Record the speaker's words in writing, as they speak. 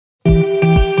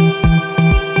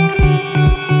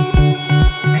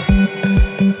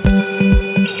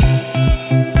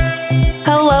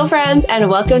friends, and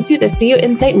welcome to the CU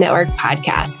Insight Network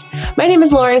podcast. My name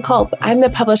is Lauren Culp. I'm the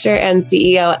publisher and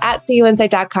CEO at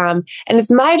cuinsight.com, and it's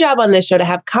my job on this show to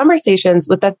have conversations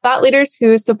with the thought leaders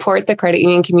who support the credit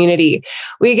union community.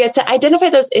 We get to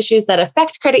identify those issues that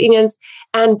affect credit unions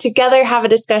and together have a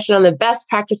discussion on the best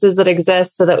practices that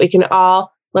exist so that we can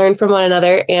all learn from one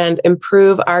another and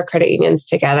improve our credit unions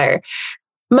together.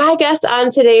 My guest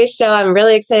on today's show, I'm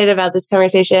really excited about this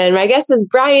conversation. My guest is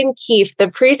Brian Keefe, the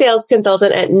pre-sales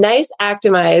consultant at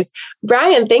Actimize.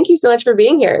 Brian, thank you so much for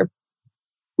being here.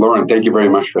 Lauren, thank you very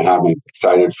much for having me.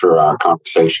 Excited for our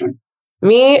conversation.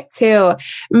 Me too.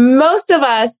 Most of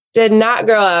us did not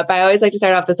grow up. I always like to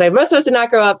start off this way. Most of us did not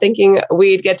grow up thinking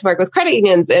we'd get to work with credit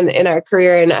unions in our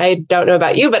career. And I don't know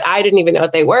about you, but I didn't even know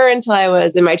what they were until I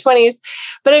was in my 20s.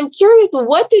 But I'm curious,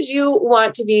 what did you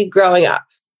want to be growing up?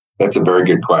 That's a very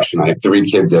good question. I have 3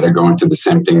 kids that are going through the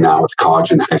same thing now with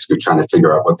college and high school, trying to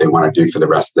figure out what they want to do for the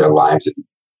rest of their lives. And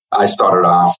I started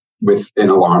off in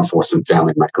a law enforcement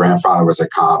family. My grandfather was a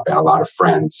cop and a lot of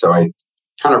friends. So I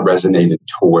kind of resonated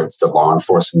towards the law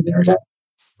enforcement area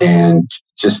and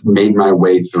just made my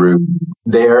way through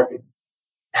there.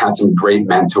 Had some great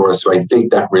mentors. So I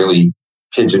think that really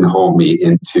pigeonholed me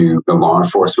into the law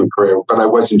enforcement career, but I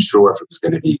wasn't sure if it was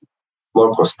going to be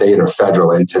local, state, or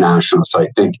federal, international. So I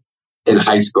think in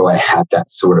high school, I had that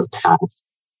sort of path,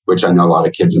 which I know a lot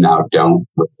of kids now don't,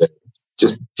 with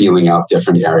just feeling out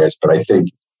different areas. But I think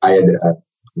I had a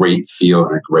great feel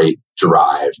and a great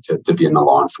drive to be in the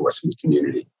law enforcement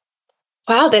community.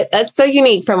 Wow, that's so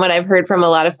unique from what I've heard from a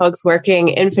lot of folks working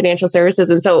in financial services.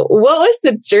 And so what was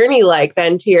the journey like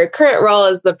then to your current role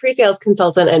as the pre-sales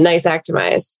consultant at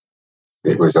Actimize?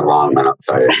 It was a long one, I'll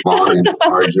tell you. Long and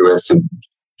arduous and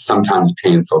sometimes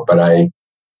painful. But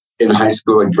in high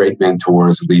school, had great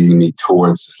mentors leading me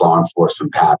towards this law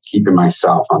enforcement path, keeping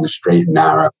myself on the straight and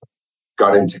narrow.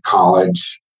 Got into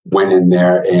college, went in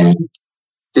there and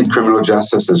did criminal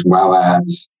justice as well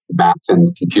as math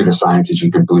and computer science, as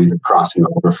you can believe it, crossing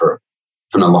over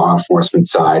from the law enforcement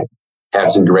side.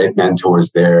 Had some great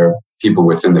mentors there, people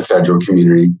within the federal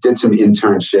community. Did some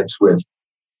internships with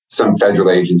some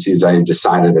federal agencies. I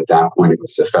decided at that point it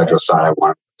was the federal side I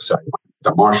wanted. So I went with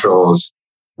the Marshals,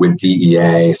 with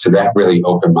DEA. So that really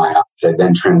opened my eyes. I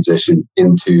then transitioned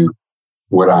into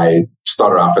what I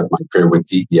started off with my career with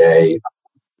DEA,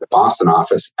 the Boston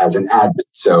office, as an admin.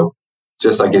 So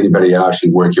just like anybody else,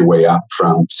 you work your way up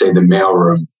from, say, the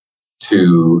mailroom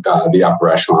to the upper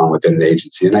echelon within an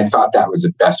agency. And I thought that was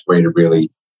the best way to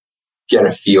really get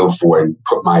a feel for it and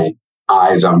put my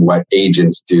eyes on what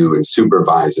agents do and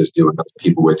supervisors do and other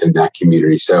people within that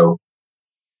community. So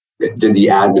did the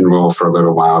admin role for a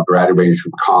little while, graduated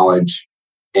from college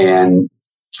and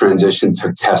transitioned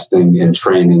to testing and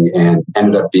training and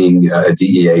ended up being a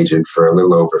DEA agent for a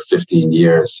little over 15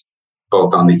 years,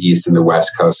 both on the East and the West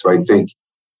Coast. So I think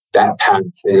that path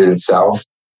in itself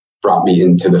brought me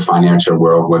into the financial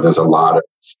world where there's a lot of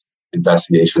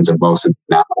investigations, and most of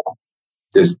them now,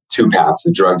 there's 2 paths,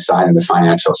 the drug side and the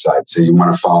financial side. So you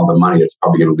want to follow the money, it's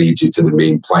probably going to lead you to the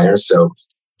main player. So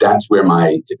that's where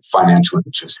my financial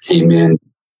interest came in.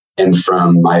 And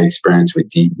from my experience with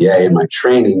DEA and my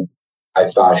training, I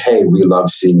thought, hey, we love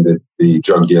seeing the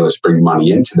drug dealers bring money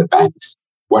into the banks.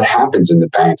 What happens in the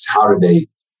banks? How do they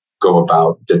go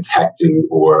about detecting,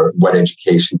 or what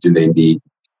education do they need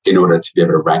in order to be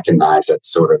able to recognize that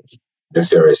sort of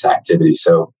nefarious activity?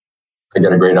 So I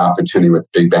got a great opportunity with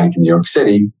the big bank in New York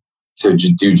City to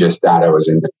do just that. I was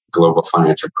in the global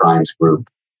financial crimes group,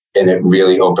 and it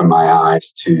really opened my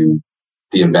eyes to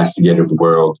the investigative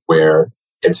world where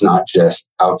it's not just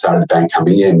outside of the bank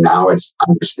coming in. Now it's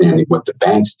understanding what the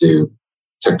banks do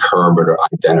to curb or to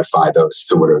identify those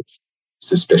sort of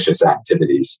suspicious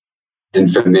activities. And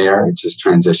from there, it just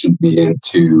transitioned me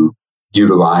into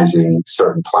utilizing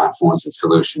certain platforms and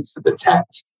solutions to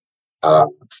detect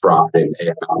fraud and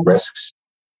AML risks.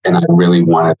 And I really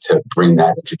wanted to bring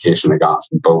that education I got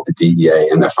from both the DEA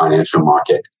and the financial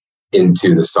market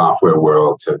into the software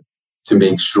world to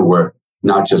make sure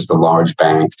not just the large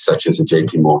banks such as the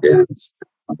JP Morgans,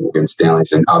 Morgan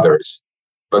Stanleys, and others,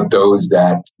 but those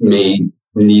that may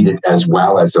need it as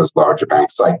well as those larger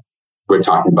banks, like we're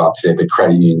talking about today, the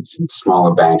credit unions and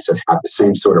smaller banks that have the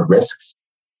same sort of risks,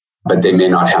 but they may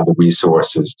not have the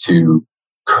resources to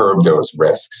curb those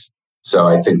risks. So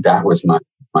I think that was my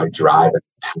drive and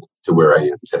path to where I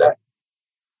am today.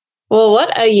 Well,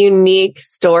 what a unique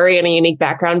story and a unique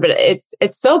background, but it's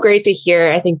so great to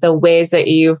hear, I think, the ways that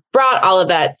you've brought all of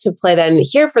that to play then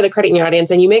here for the credit union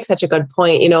audience. And you make such a good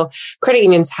point. You know, credit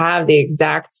unions have the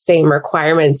exact same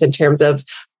requirements in terms of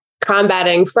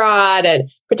combating fraud and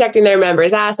protecting their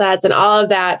members' assets and all of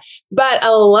that. But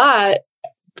a lot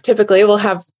typically will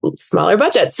have smaller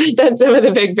budgets than some of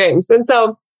the big banks. And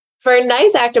so for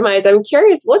Nice Actimize, I'm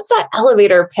curious, what's that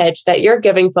elevator pitch that you're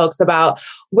giving folks about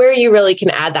where you really can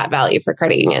add that value for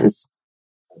credit unions?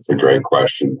 That's a great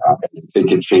question. I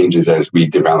think it changes as we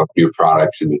develop new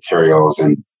products and materials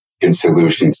and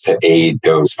solutions to aid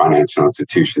those financial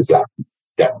institutions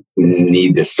that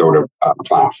need this sort of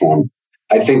platform.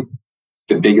 I think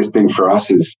the biggest thing for us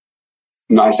is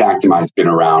Nice Actimize has been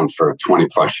around for 20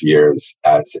 plus years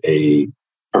as a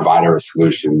provider of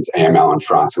solutions, AML and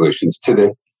fraud solutions to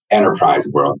the enterprise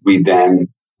world. We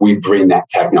bring that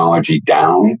technology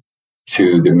down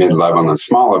to the mid-level and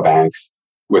smaller banks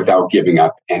without giving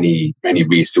up any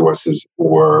resources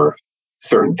or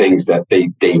certain things that they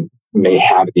may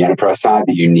have at the enterprise side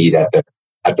that you need at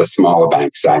the smaller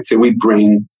bank side. So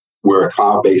we're a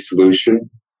cloud-based solution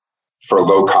for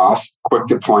low cost, quick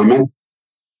deployment,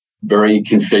 very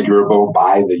configurable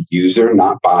by the user,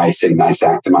 not by, say, Nice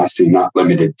Actimize. So you're not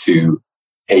limited to,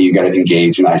 hey, you got to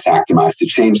engage Nice Actimize to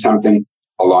change something.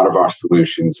 A lot of our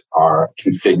solutions are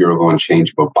configurable and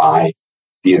changeable by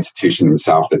the institution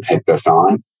themselves that take this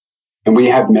on. And we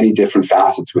have many different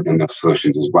facets within those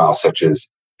solutions as well, such as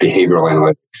behavioral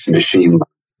analytics, machine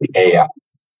learning, AI.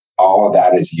 All of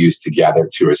that is used together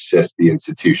to assist the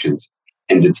institutions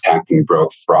in detecting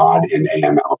both fraud and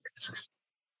AML risks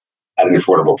at an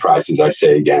affordable price. As I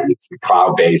say again, it's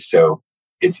cloud-based, so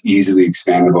it's easily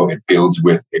expandable. It grows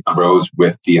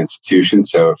with the institution.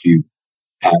 So if you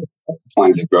have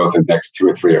plans of growth in the next 2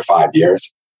 or 3 or 5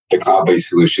 years, the cloud-based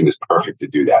solution is perfect to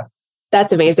do that.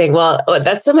 That's amazing. Well,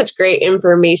 that's so much great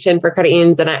information for credit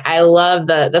unions. And I love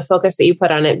the focus that you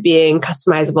put on it being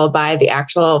customizable by the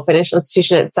actual financial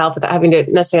institution itself without having to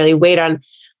necessarily wait on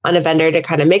a vendor to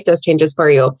kind of make those changes for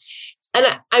you. And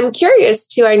I'm curious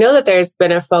too, I know that there's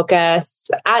been a focus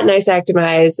at Nice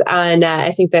Actimize on,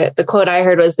 I think that the quote I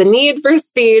heard was the need for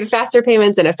speed, faster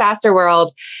payments in a faster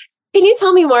world. Can you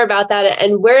tell me more about that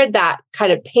and where that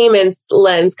kind of payments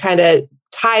lens kind of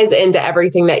ties into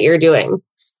everything that you're doing?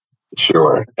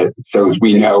 Sure. So as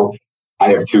we know, I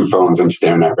have 2 phones I'm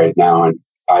staring at right now, and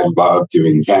I love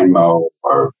doing Venmo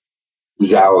or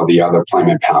Zelle, the other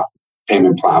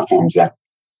payment platforms that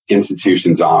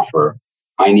institutions offer.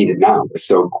 I need it now. It's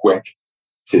so quick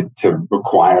to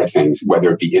require things,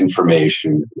 whether it be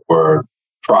information or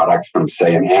products from,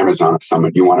 say, an Amazon or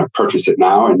someone. You want to purchase it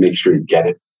now and make sure you get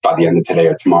it by the end of today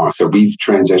or tomorrow. So we've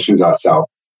transitioned ourselves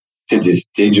to this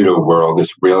digital world,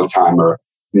 this real-time or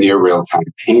near real-time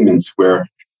payments, where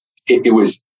it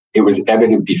was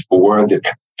evident before the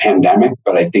pandemic,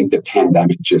 but I think the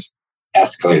pandemic just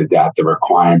escalated that, the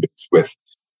requirements with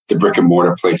the brick and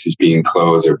mortar places being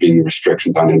closed or being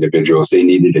restrictions on individuals. They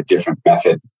needed a different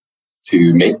method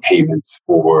to make payments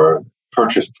or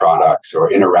purchase products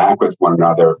or interact with one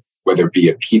another, whether it be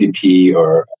a P2P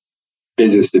or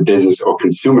business to business or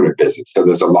consumer to business. So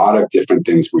there's a lot of different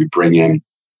things we bring in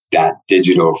that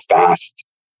digital, fast,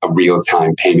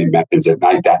 real-time payment methods at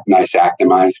night. That Nice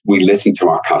Actimize, we listen to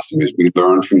our customers. We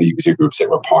learn from the user groups that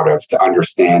we're part of to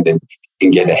understand and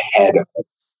get ahead of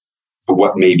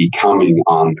what may be coming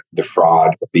on the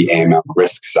fraud, the AML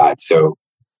risk side. So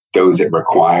those that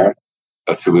require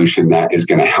a solution that is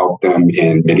going to help them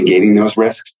in mitigating those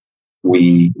risks,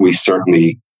 we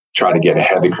certainly try to get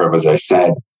ahead of the curve, as I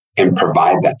said, and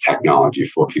provide that technology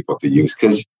for people to use.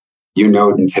 Because,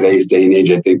 in today's day and age,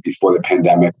 I think before the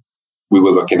pandemic, we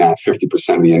were looking at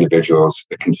 50% of the individuals,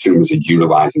 the consumers, are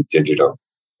utilizing digital.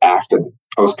 After the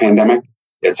post-pandemic,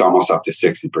 it's almost up to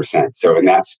 60%. So, and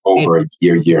that's over a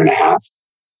year and a half.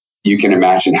 You can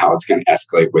imagine how it's going to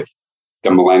escalate with the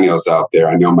millennials out there.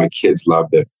 I know my kids love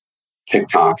the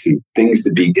TikToks and things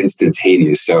to be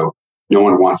instantaneous. So no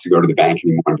one wants to go to the bank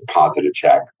anymore and deposit a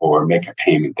check or make a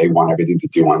payment. They want everything to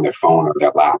do on their phone or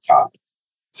their laptop.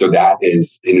 So that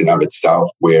is in and of itself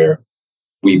where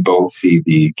we both see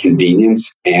the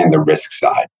convenience and the risk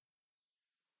side.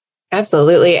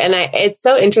 Absolutely. And it's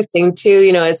so interesting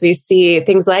too, as we see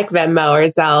things like Venmo or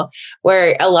Zelle,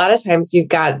 where a lot of times you've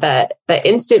got the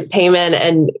instant payment,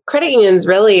 and credit unions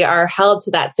really are held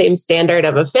to that same standard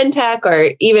of a fintech,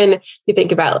 or even you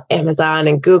think about Amazon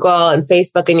and Google and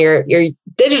Facebook and your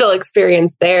digital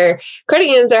experience there, credit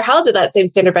unions are held to that same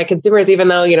standard by consumers, even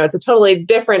though, it's a totally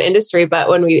different industry. But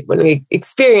when we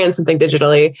experience something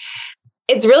digitally,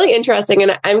 it's really interesting.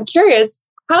 And I'm curious,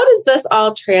 how does this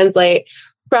all translate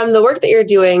from the work that you're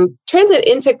doing, translate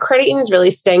into credit unions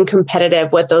really staying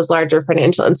competitive with those larger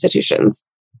financial institutions?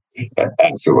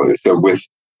 Absolutely. So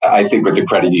I think with the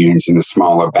credit unions and the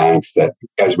smaller banks that,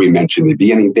 as we mentioned in the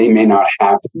beginning, they may not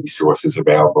have the resources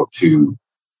available to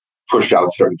push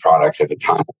out certain products at a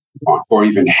time, or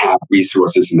even have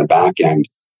resources in the back end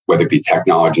whether it be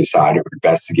technology side or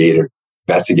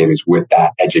investigators with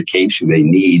that education they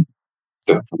need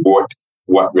to thwart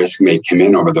what risk may come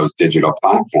in over those digital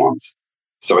platforms.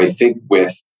 So I think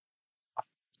with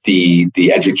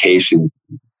the education,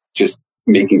 just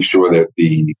making sure that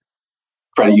the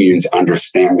credit unions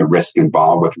understand the risk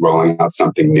involved with rolling out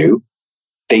something new,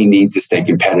 they need to stay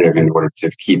competitive in order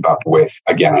to keep up with,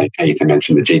 again, I hate to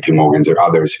mention the JP Morgans or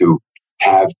others who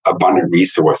have abundant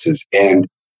resources. And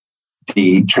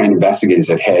the trained investigators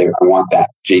said, hey, I want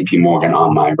that JP Morgan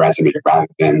on my resume rather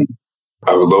than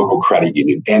a local credit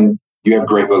union. And you have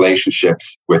great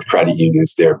relationships with credit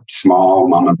unions. They're small,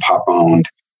 mom and pop owned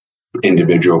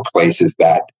individual places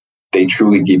that they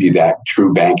truly give you that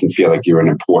true bank and feel like you're an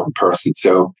important person.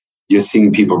 So you're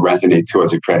seeing people resonate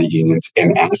towards the credit unions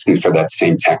and asking for that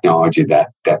same technology that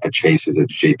the Chases and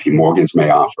JP Morgans may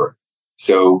offer.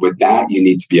 So with that, you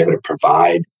need to be able to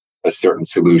provide a certain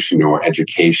solution or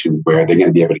education where they're going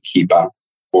to be able to keep up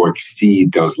or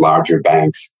exceed those larger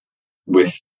banks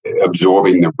with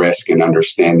absorbing the risk and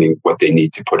understanding what they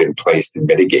need to put in place to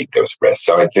mitigate those risks.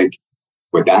 So I think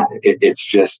with that, it's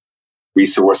just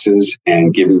resources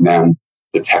and giving them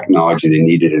the technology they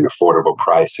need at an affordable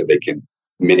price so they can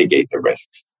mitigate the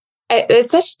risks.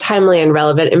 It's such timely and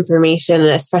relevant information,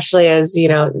 especially as,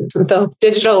 the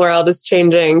digital world is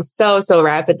changing so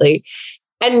rapidly.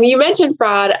 And you mentioned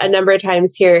fraud a number of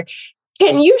times here.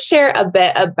 Can you share a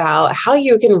bit about how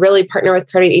you can really partner with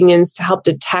credit unions to help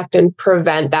detect and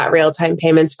prevent that real-time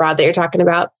payments fraud that you're talking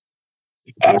about?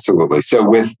 Absolutely. So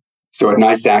at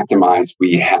NICE Actimize,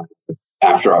 we have,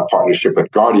 after our partnership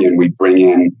with Guardian, we bring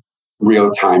in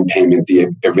real-time payment, the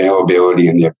availability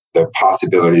and the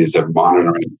possibilities of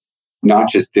monitoring not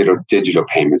just digital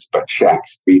payments, but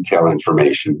checks, retail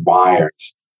information,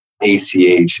 wires,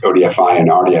 ACH, ODFI, and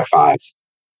RDFIs.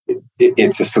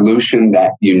 It's a solution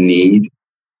that you need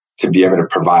to be able to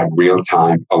provide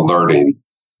real-time alerting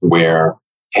where,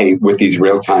 hey, with these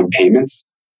real-time payments,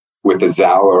 with a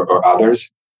Zelle or others,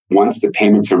 once the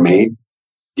payments are made,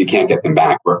 you can't get them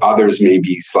back. Where others may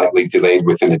be slightly delayed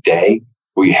within a day,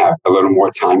 we have a little more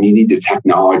time. You need the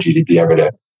technology to be able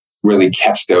to really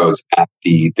catch those at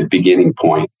the beginning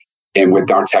point. And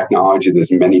with our technology,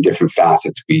 there's many different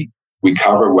facets we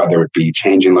cover, whether it be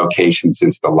changing location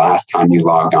since the last time you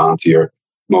logged on to your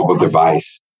mobile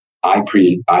device,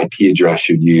 IP address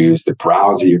you use, the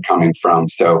browser you're coming from.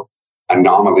 So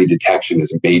anomaly detection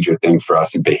is a major thing for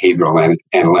us in behavioral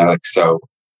analytics. So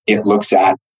it looks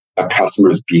at a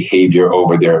customer's behavior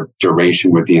over their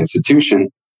duration with the institution.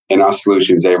 And our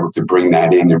solution is able to bring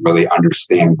that in and really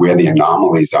understand where the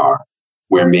anomalies are,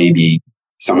 where maybe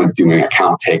someone's doing an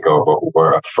account takeover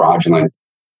or a fraudulent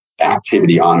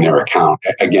activity on their account.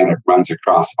 Again, it runs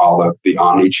across all of the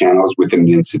omni channels within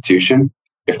the institution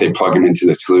if they plug them into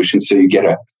the solution. So you get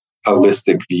a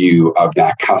holistic view of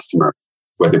that customer,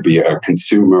 whether it be a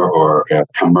consumer or a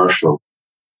commercial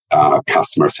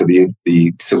customer. So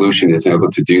the solution is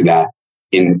able to do that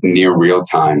in near real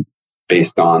time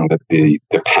based on the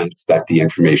paths that the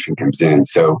information comes in.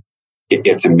 So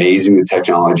it's amazing, the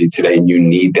technology today, and you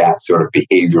need that sort of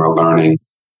behavioral learning,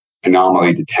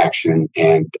 anomaly detection,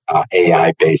 and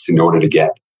AI based in order to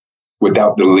get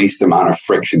without the least amount of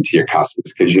friction to your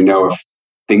customers. Because if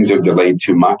things are delayed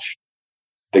too much,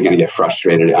 they're going to get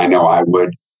frustrated. I know I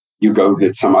would. You go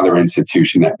to some other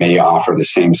institution that may offer the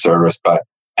same service, but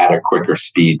at a quicker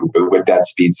speed. With that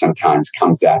speed sometimes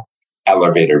comes that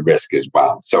elevated risk as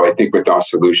well. So I think with our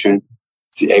solution,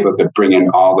 it's able to bring in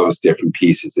all those different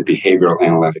pieces, the behavioral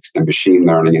analytics, the machine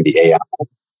learning, and the AI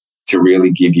to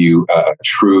really give you a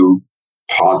true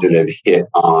positive hit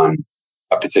on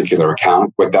a particular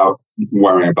account without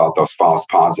worrying about those false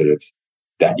positives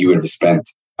that you would have spent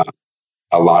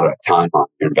a lot of time on,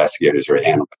 your investigators or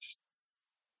analysts.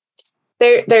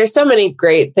 There's so many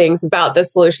great things about the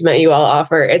solution that you all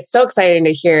offer. It's so exciting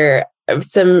to hear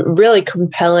some really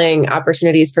compelling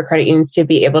opportunities for credit unions to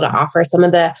be able to offer some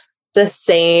of the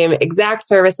same exact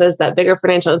services that bigger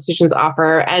financial institutions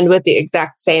offer, and with the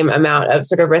exact same amount of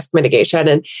sort of risk mitigation.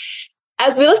 And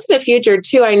as we look to the future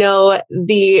too, I know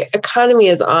the economy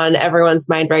is on everyone's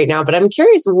mind right now, but I'm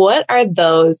curious, what are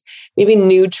those maybe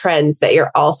new trends that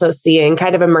you're also seeing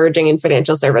kind of emerging in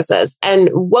financial services? And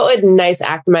what would NICE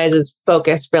Actimize's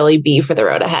focus really be for the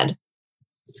road ahead?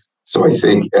 So I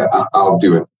think I'll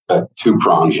do a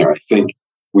two-prong here. I think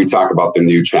we talk about the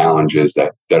new challenges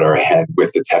that are ahead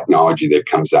with the technology that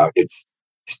comes out. It's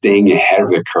staying ahead of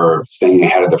the curve, staying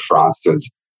ahead of the fraudsters,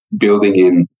 building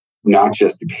in not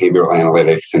just the behavioral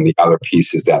analytics and the other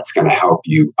pieces that's going to help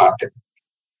you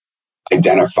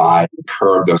identify and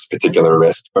curb those particular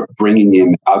risks, but bringing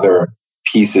in other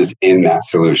pieces in that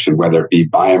solution, whether it be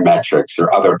biometrics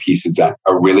or other pieces that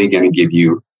are really going to give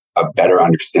you a better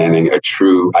understanding, a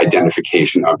true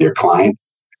identification of your client.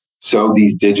 So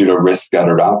these digital risks that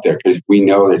are out there, because we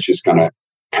know it's just going to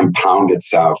compound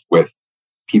itself with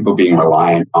people being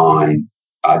reliant on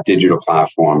digital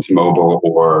platforms, mobile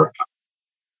or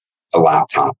a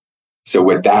laptop. So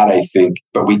with that, I think,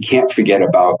 but we can't forget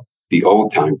about the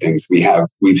old time things.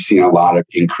 We've seen a lot of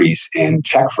increase in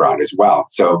check fraud as well.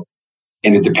 So,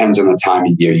 and it depends on the time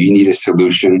of year. You need a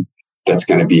solution that's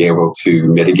going to be able to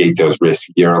mitigate those risks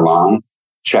year long.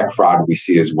 Check fraud we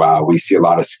see as well. We see a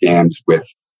lot of scams with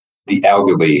the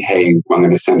elderly. Hey, I'm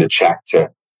going to send a check to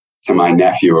my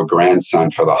nephew or grandson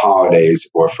for the holidays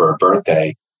or for a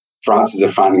birthday. Fraudsters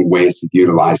are finding ways to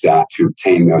utilize that to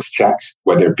obtain those checks,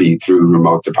 whether it be through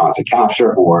remote deposit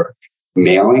capture or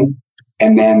mailing.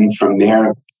 And then from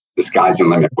there, the sky's the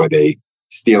limit, where they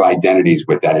steal identities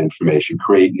with that information,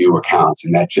 create new accounts,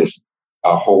 and that's just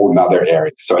a whole nother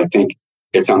area. So I think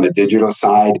it's on the digital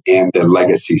side and the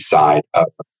legacy side of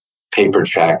paper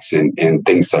checks and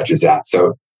things such as that.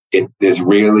 So there's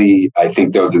really, I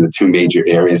think those are the two major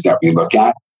areas that we look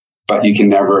at, but you can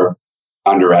never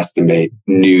underestimate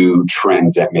new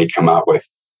trends that may come out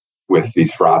with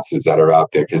these fraudsters that are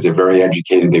out there, because they're very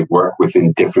educated. They work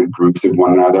within different groups of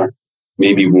one another.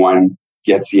 Maybe one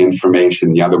gets the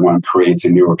information, the other one creates a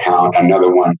new account,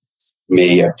 another one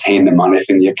may obtain the money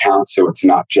from the account. So it's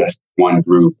not just one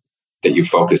group that you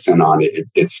focus in on.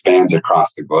 It spans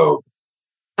across the globe.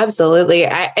 Absolutely.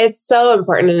 It's so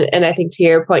important. And I think to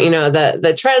your point,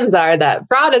 the trends are that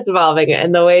fraud is evolving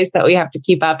and the ways that we have to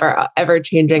keep up are ever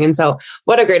changing. And so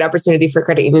what a great opportunity for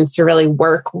credit unions to really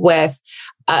work with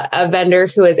a vendor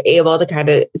who is able to kind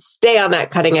of stay on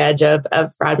that cutting edge of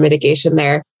fraud mitigation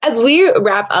there. As we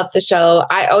wrap up the show,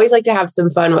 I always like to have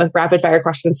some fun with rapid fire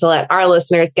questions to let our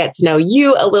listeners get to know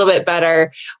you a little bit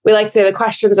better. We like to say the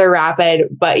questions are rapid,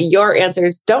 but your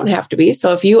answers don't have to be.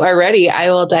 So if you are ready,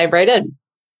 I will dive right in.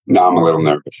 No, I'm a little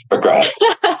nervous, but go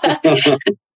ahead.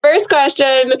 First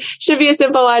question should be a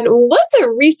simple one. What's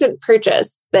a recent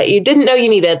purchase that you didn't know you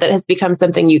needed that has become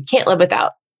something you can't live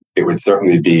without? It would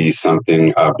certainly be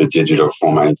something of the digital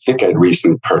form. I think I'd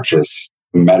recently purchased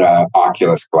Meta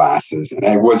Oculus glasses, and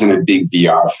I wasn't a big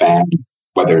VR fan,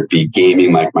 whether it be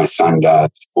gaming like my son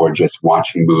does or just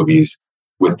watching movies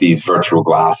with these virtual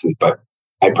glasses. But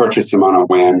I purchased them on a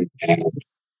whim, and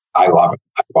I love it.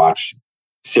 I watch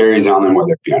series on them,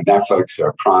 whether it be on Netflix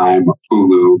or Prime or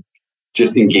Hulu,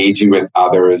 just engaging with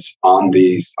others on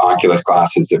these Oculus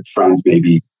glasses that friends may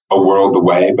be a world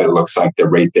away, but it looks like they're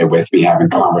right there with me, having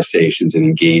conversations and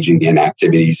engaging in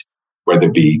activities, whether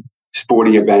it be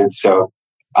sporting events. So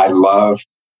I love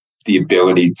the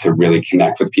ability to really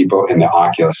connect with people, and the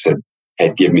Oculus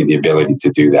had given me the ability to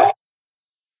do that.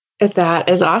 That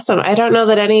is awesome. I don't know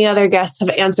that any other guests have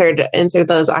answered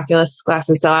those Oculus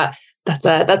glasses. So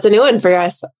that's a new one for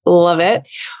us. Love it.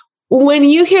 When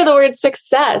you hear the word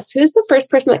success, who's the first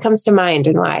person that comes to mind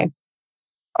and why?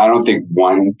 I don't think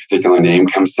one particular name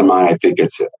comes to mind. I think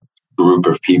it's a group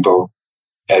of people.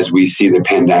 As we see the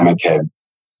pandemic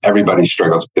everybody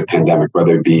struggles with the pandemic,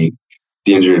 whether it be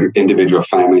the individual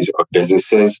families or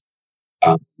businesses,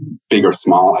 big or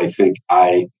small. I think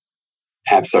I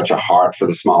have such a heart for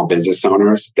the small business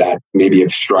owners that maybe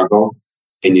have struggled,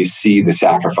 and you see the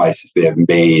sacrifices they have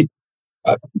made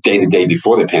day to day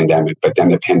before the pandemic, but then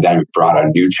the pandemic brought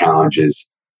on new challenges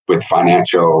with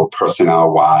financial,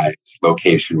 personnel-wise,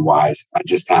 location-wise. I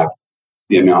just have,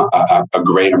 a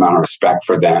great amount of respect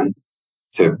for them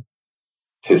to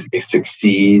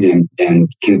succeed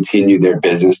and continue their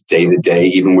business day to day,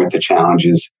 even with the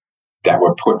challenges that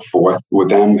were put forth with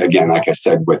them. Again, like I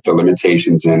said, with the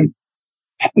limitations and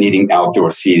needing outdoor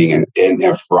seating and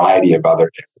a variety of other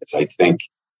areas. I think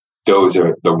those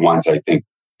are the ones I think,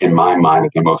 in my mind, are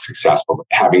the most successful,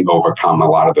 having overcome a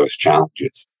lot of those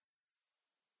challenges.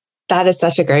 That is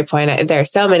such a great point. There are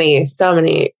so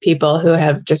many people who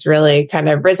have just really kind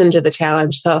of risen to the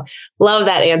challenge. So love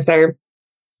that answer.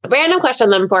 A random question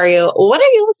then for you. What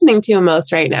are you listening to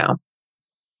most right now?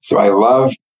 So I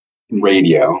love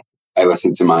radio. I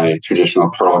listen to my traditional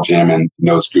Pearl Jam and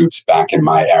those groups back in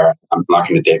my era. I'm not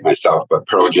going to date myself, but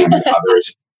Pearl Jam and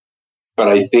others. But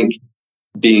I think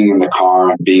being in the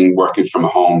car and working from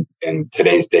home in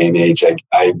today's day and age,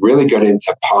 I really got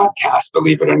into podcasts,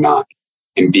 believe it or not.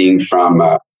 And being from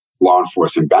a law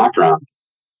enforcement background,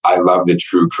 I love the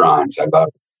true crimes. I love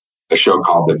a show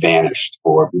called The Vanished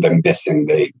or The Missing.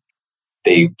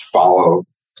 They follow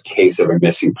the case of a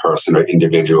missing person or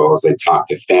individuals. They talk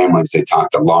to families. They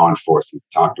talk to law enforcement.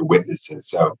 They talk to witnesses.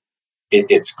 So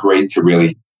it's great to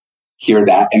really hear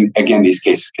that. And again, these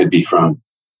cases could be from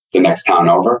the next town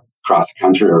over, across the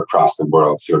country or across the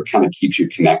world. So it kind of keeps you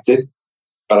connected.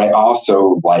 But I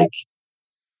also like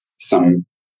some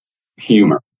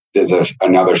humor. There's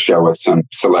another show with some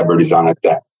celebrities on it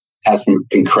that has some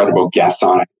incredible guests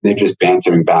on it. They're just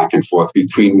bantering back and forth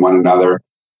between one another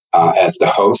as the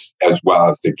host as well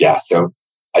as the guest. So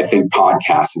I think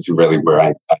podcast is really where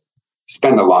I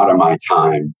spend a lot of my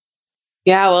time.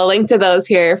 Yeah, we'll link to those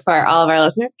here for all of our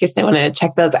listeners in case they want to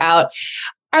check those out.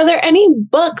 Are there any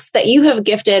books that you have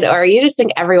gifted or you just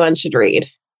think everyone should read?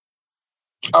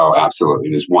 Oh, absolutely.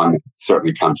 There's one that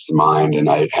certainly comes to mind, and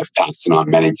I have passed it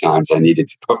on many times. I needed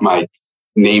to put my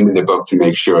name in the book to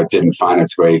make sure it didn't find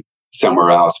its way somewhere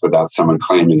else without someone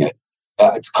claiming it.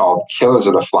 It's called Killers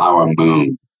of the Flower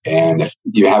Moon. And if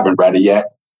you haven't read it yet,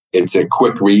 it's a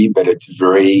quick read, but it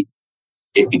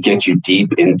gets you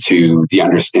deep into the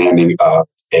understanding of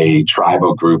a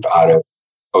tribal group out of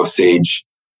Osage,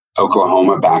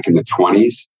 Oklahoma back in the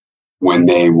 1920s when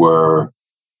they were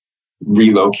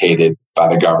relocated by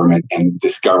the government and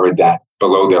discovered that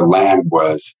below their land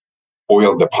was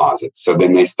oil deposits. So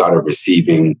then they started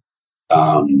receiving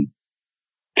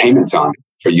payments on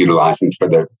it for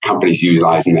the companies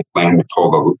utilizing that land to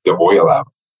pull the oil out.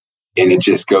 And it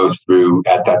just goes through,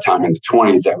 at that time in the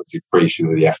 1920s, that was the creation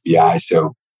of the FBI.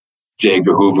 So J.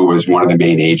 Edgar Hoover was one of the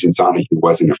main agents on it. He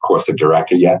wasn't, of course, the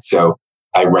director yet. So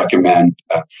I recommend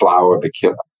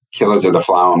Killers of the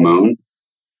Flower Moon,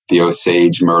 the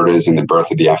Osage Murders and the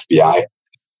Birth of the FBI.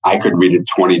 I could read it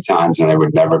 20 times and I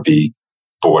would never be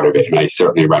bored of it. And I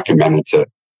certainly recommend it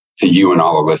to you and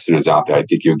all the listeners out there. I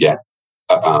think you'll get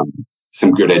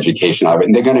some good education out of it.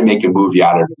 And they're going to make a movie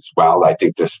out of it as well. I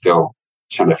think they're still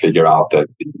trying to figure out the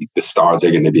stars that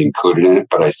are going to be included in it,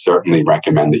 but I certainly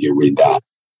recommend that you read that.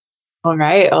 All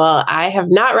right. Well, I have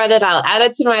not read it. I'll add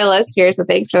it to my list here. So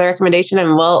thanks for the recommendation.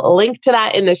 And we'll link to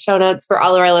that in the show notes for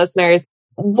all of our listeners.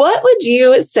 What would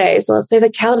you say? So let's say the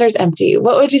calendar's empty.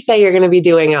 What would you say you're going to be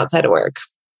doing outside of work?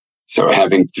 So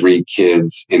having 3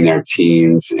 kids in their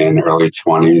teens and early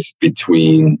 20s,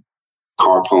 between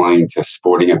carpooling to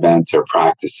sporting events or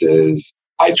practices,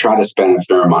 I try to spend a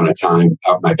fair amount of time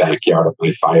out my backyard at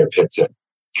my fire pit to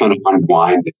kind of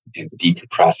unwind and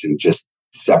decompress and just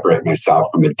separate myself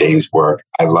from the day's work.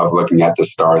 I love looking at the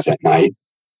stars at night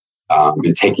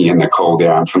and taking in the cold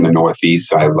air. I'm from the Northeast,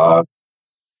 so I love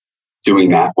doing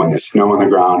that when there's snow on the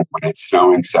ground, when it's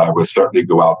snowing. So I would certainly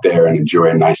go out there and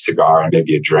enjoy a nice cigar and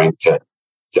maybe a drink to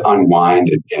unwind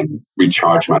and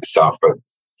recharge myself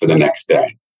for the next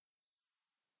day.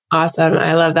 Awesome.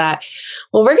 I love that.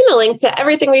 Well, we're going to link to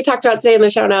everything we talked about today in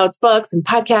the show notes, books and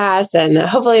podcasts, and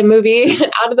hopefully a movie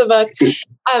out of the book.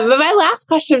 But my last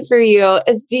question for you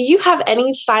is, do you have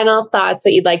any final thoughts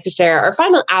that you'd like to share or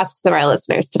final asks of our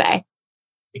listeners today?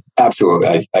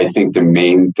 Absolutely. I think the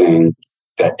main thing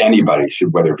that anybody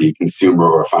should, whether it be a consumer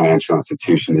or a financial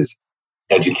institution, is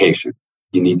education.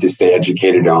 You need to stay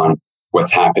educated on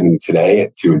what's happening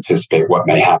today to anticipate what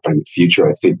may happen in the future.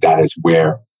 I think that is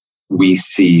where we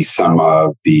see some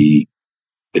of the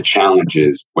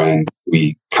challenges when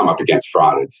we come up against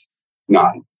fraud. It's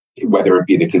not, whether it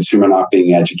be the consumer not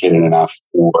being educated enough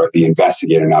or the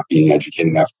investigator not being educated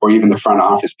enough, or even the front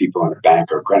office people in a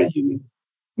bank or credit union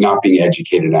not being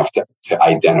educated enough to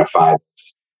identify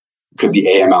this. Could be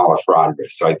AML or fraud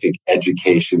risk. So I think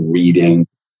education, reading,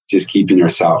 just keeping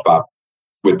yourself up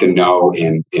with the know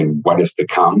in what is to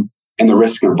come and the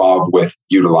risk involved with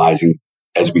utilizing,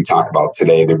 as we talk about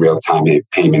today, the real-time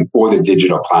payment or the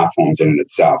digital platforms in it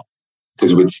itself.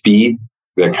 Because with speed,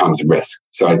 there comes risk.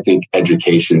 So I think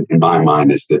education, in my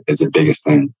mind, is the biggest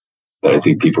thing that I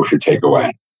think people should take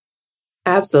away.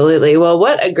 Absolutely. Well,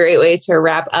 what a great way to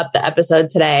wrap up the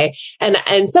episode today.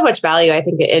 And so much value, I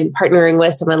think, in partnering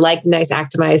with someone like Nice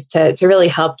Actimize to really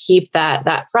help keep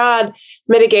that fraud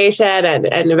mitigation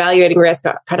and evaluating risk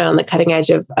kind of on the cutting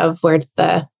edge of where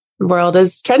the world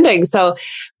is trending. So,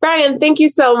 Brian, thank you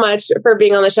so much for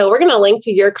being on the show. We're going to link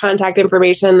to your contact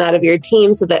information, that of your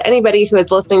team, so that anybody who is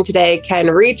listening today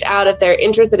can reach out if they're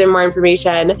interested in more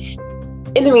information.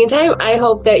 In the meantime, I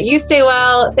hope that you stay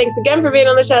well. Thanks again for being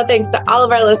on the show. Thanks to all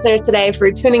of our listeners today for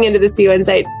tuning into the CU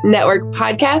Insight Network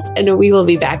podcast, and we will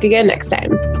be back again next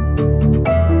time.